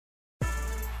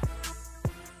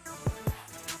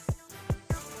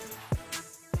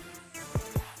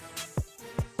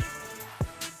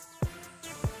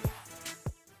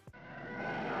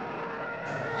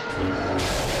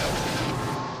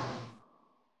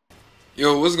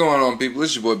Yo, what's going on, people?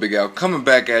 It's your boy Big Al coming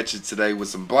back at you today with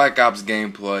some Black Ops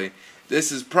gameplay.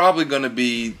 This is probably going to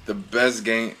be the best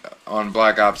game on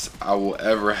Black Ops I will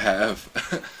ever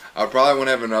have. I probably won't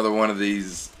have another one of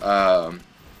these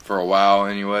for a while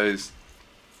anyways.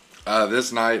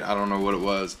 This night, I don't know what it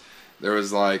was. There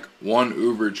was like one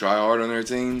uber tryhard on their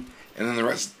team, and then the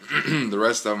rest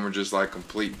of them were just like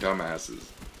complete dumbasses.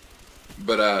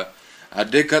 But I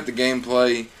did cut the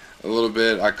gameplay a little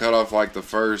bit. I cut off like the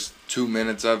first 2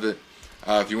 minutes of it.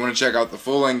 If you want to check out the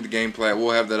full-length gameplay, I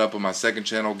will have that up on my second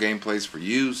channel, Gameplays for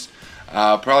Use.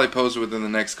 I'll probably post it within the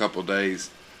next couple days.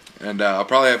 And I'll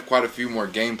probably have quite a few more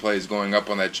gameplays going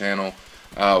up on that channel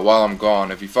while I'm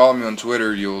gone. If you follow me on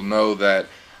Twitter, you'll know that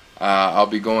I'll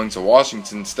be going to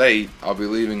Washington State. I'll be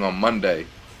leaving on Monday.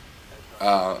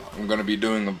 I'm going to be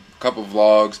doing a couple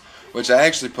vlogs, which I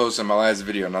actually posted in my last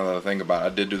video. Now that I think about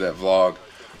it, I did do that vlog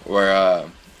where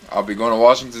I'll be going to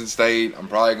Washington State. I'm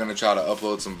probably going to try to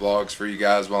upload some vlogs for you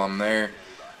guys while I'm there.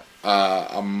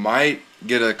 I might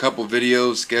get a couple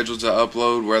videos scheduled to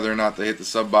upload. Whether or not they hit the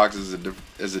sub box is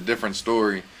a different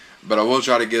story. But I will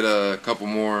try to get a couple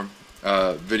more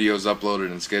videos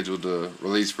uploaded and scheduled to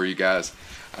release for you guys.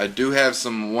 I do have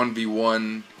some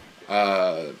 1v1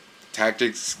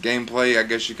 tactics gameplay, I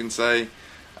guess you can say.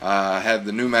 I have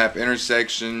the new map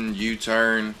Intersection,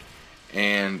 U-Turn,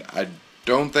 and I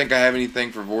don't think I have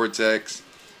anything for Vortex,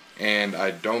 and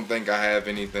I don't think I have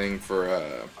anything for,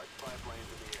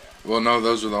 well, no,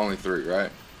 those are the only three, right?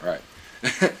 Right.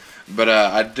 But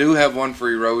I do have one for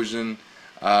Erosion.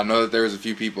 I know that there's a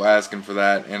few people asking for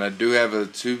that, and I do have a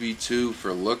 2v2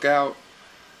 for Lookout,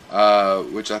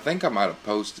 which I think I might have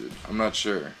posted. I'm not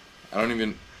sure. I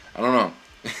don't know.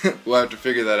 We'll have to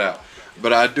figure that out.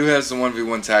 But I do have some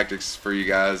 1v1 tactics for you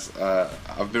guys.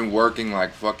 I've been working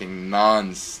like fucking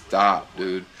non-stop,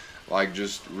 dude. Like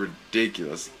just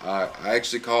ridiculous. I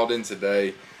actually called in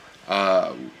today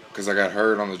because I got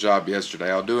hurt on the job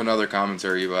yesterday. I'll do another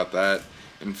commentary about that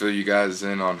and fill you guys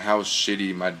in on how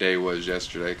shitty my day was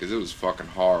yesterday, because it was fucking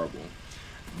horrible.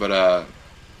 But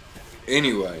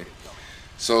anyway,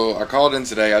 so I called in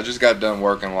today. I just got done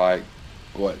working like,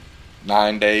 what,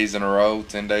 9 days in a row,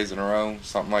 10 days in a row,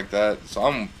 something like that. So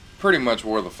I'm pretty much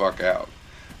wore the fuck out.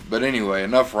 But anyway,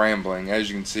 enough rambling. As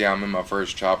you can see, I'm in my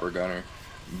first chopper gunner.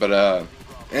 But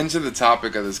into the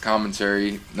topic of this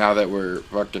commentary, now that we're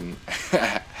fucking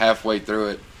halfway through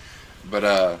it. But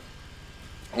I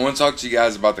want to talk to you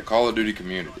guys about the Call of Duty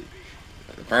community.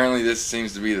 Apparently this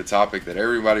seems to be the topic that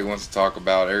everybody wants to talk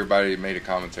about. Everybody made a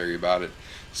commentary about it.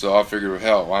 So I figured, well,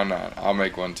 hell, why not? I'll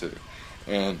make one too.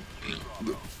 And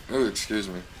oh, excuse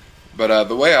me. But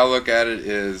the way I look at it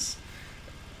is,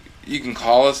 you can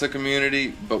call us a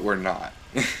community, but we're not.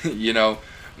 You know,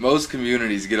 most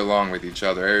communities get along with each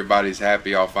other. Everybody's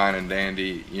happy, all fine and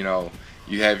dandy. You know,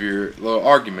 you have your little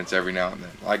arguments every now and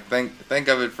then. Like think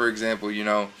of it, for example, you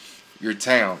know, your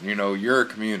town. You know, you're a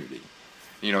community.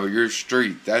 You know, your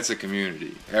street, that's a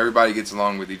community. Everybody gets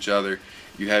along with each other.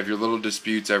 You have your little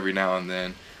disputes every now and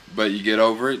then, but you get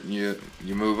over it and you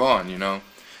move on, you know.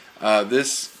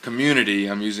 This community,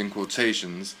 I'm using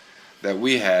quotations, that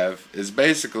we have is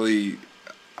basically,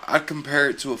 I'd compare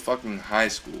it to a fucking high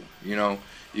school. You know,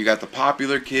 you got the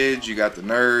popular kids, you got the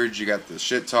nerds, you got the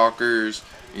shit talkers,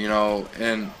 you know,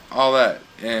 and all that.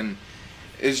 And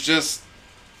it's just,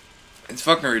 it's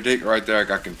fucking ridiculous. Right there I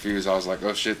got confused. I was like,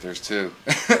 oh shit, there's two.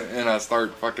 And I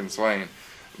start fucking swaying.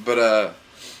 But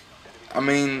I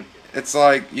mean, it's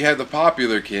like you have the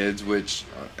popular kids, which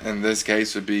in this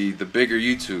case would be the bigger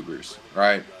YouTubers,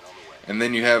 right? And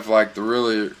then you have like the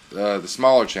really the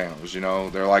smaller channels, you know,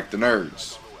 they're like the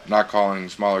nerds. I'm not calling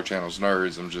smaller channels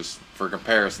nerds, I'm just for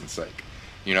comparison's sake,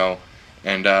 you know.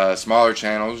 And smaller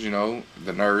channels, you know,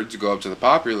 the nerds go up to the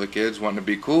popular kids wanting to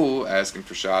be cool, asking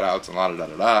for shout outs and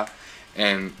la-da-da-da-da.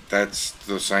 And that's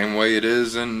the same way it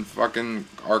is in fucking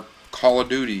our Call of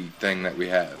Duty thing that we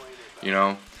have, you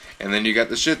know. And then you got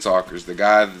the shit talkers, the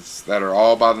guys that are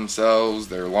all by themselves,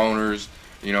 they're loners,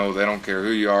 you know, they don't care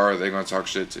who you are, they're going to talk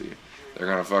shit to you. They're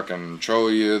going to fucking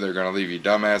troll you, they're going to leave you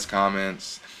dumbass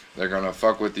comments, they're going to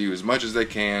fuck with you as much as they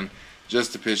can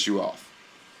just to piss you off.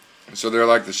 So they're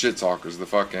like the shit talkers, the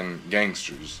fucking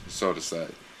gangsters, so to say.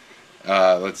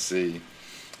 Let's see,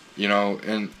 you know,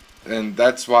 and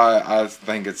that's why I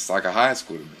think it's like a high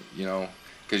school to me, you know,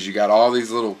 because you got all these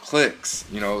little cliques,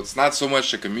 you know, it's not so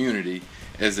much a community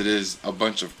as it is a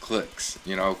bunch of cliques,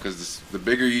 you know, because the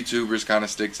bigger YouTubers kind of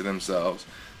stick to themselves,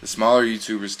 the smaller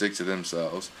YouTubers stick to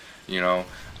themselves, you know.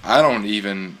 I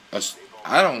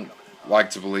don't like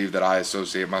to believe that I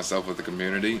associate myself with the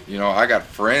community, you know. I got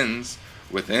friends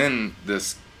within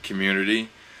this community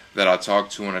that I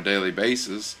talk to on a daily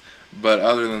basis, But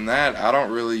other than that, I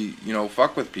don't really,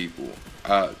 fuck with people.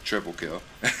 Triple kill.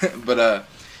 But,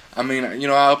 I mean, I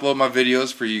upload my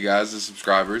videos for you guys, the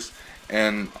subscribers,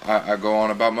 and I go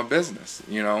on about my business,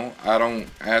 I don't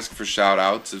ask for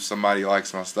shout-outs. If somebody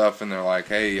likes my stuff and they're like,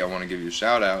 hey, I want to give you a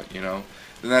shout-out, then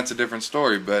that's a different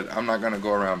story. But I'm not going to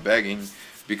go around begging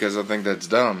because I think that's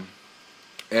dumb.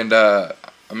 And, I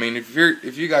mean, if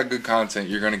you got good content,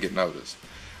 you're going to get noticed.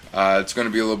 It's going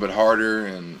to be a little bit harder,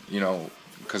 and,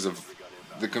 because of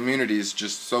the community is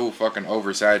just so fucking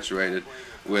oversaturated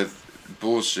with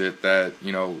bullshit that,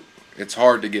 it's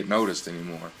hard to get noticed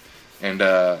anymore. And,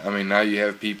 I mean, now you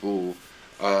have people,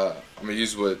 I'm going to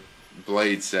use what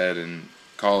Blade said and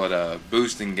call it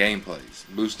boosting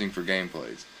for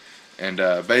gameplays. And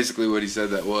basically what he said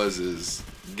that is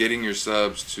getting your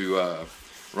subs to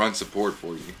run support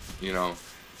for you,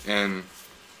 And,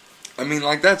 I mean,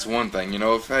 like, that's one thing,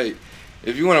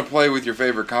 if you want to play with your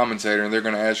favorite commentator and they're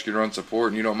going to ask you to run support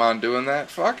and you don't mind doing that,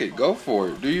 fuck it, go for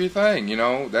it. Do your thing,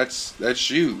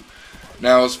 that's you.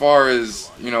 Now, as far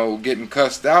as, getting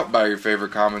cussed out by your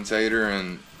favorite commentator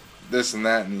and this and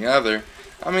that and the other,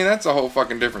 I mean, that's a whole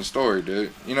fucking different story,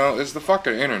 dude. It's the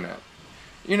fucking internet.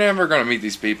 You're never going to meet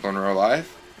these people in real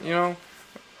life,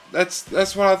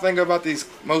 That's what I think about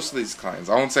most of these clans.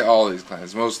 I won't say all of these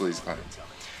clans, most of these clans.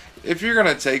 If you're going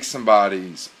to take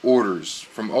somebody's orders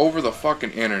from over the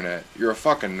fucking internet, you're a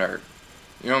fucking nerd.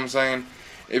 You know what I'm saying?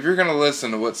 If you're going to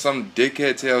listen to what some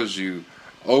dickhead tells you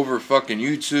over fucking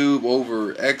YouTube,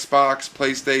 over Xbox,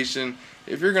 PlayStation,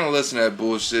 if you're going to listen to that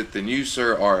bullshit, then you,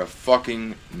 sir, are a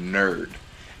fucking nerd.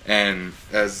 And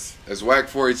as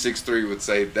Wack4863 would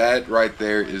say, that right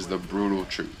there is the brutal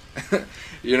truth.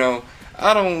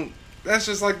 That's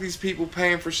just like these people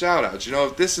paying for shout-outs.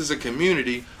 If this is a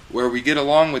community where we get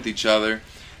along with each other,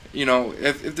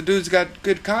 if the dude's got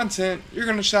good content, you're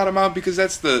going to shout him out because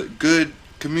that's the good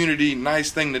community,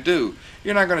 nice thing to do.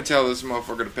 You're not going to tell this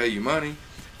motherfucker to pay you money.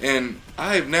 And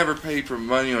I have never paid for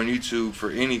money on YouTube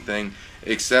for anything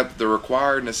except the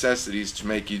required necessities to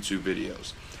make YouTube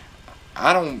videos.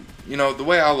 I don't, the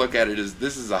way I look at it is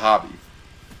this is a hobby.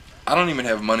 I don't even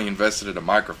have money invested in a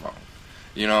microphone.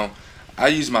 I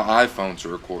use my iPhone to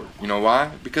record. You know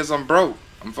why? Because I'm broke.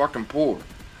 I'm fucking poor.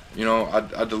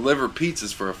 I deliver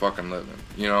pizzas for a fucking living,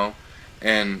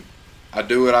 and I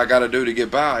do what I gotta do to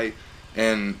get by.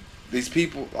 And these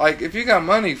people, like, if you got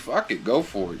money, fuck it, go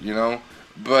for it,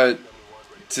 But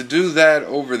to do that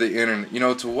over the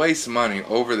internet, to waste money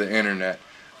over the internet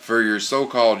for your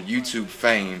so-called YouTube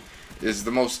fame is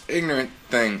the most ignorant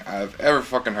thing I've ever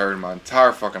fucking heard in my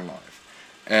entire fucking life.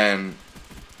 And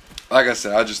like I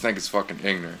said, I just think it's fucking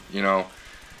ignorant,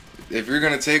 If you're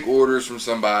going to take orders from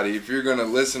somebody, if you're going to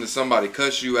listen to somebody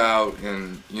cuss you out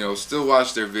and, still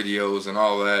watch their videos and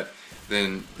all that,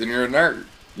 then you're a nerd.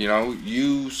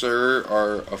 You, sir,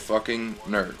 are a fucking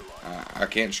nerd. I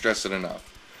can't stress it enough.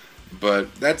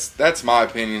 But that's my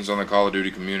opinions on the Call of Duty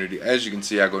community. As you can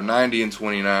see, I go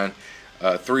 90-29,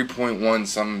 3.1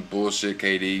 some bullshit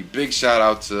KD. Big shout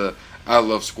out to I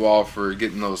Love Squall for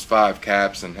getting those 5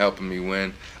 caps and helping me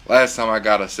win. Last time I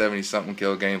got a 70-something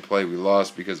kill gameplay, we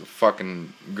lost because of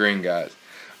fucking green guys.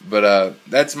 But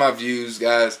that's my views,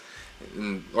 guys.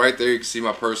 And right there you can see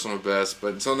my personal best.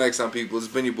 But until next time, people, it's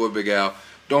been your boy Big Al.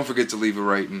 Don't forget to leave a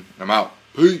rating. I'm out.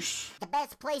 Peace. The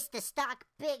best place to stalk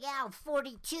Big Al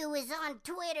 42 is on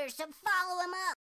Twitter, so follow him up.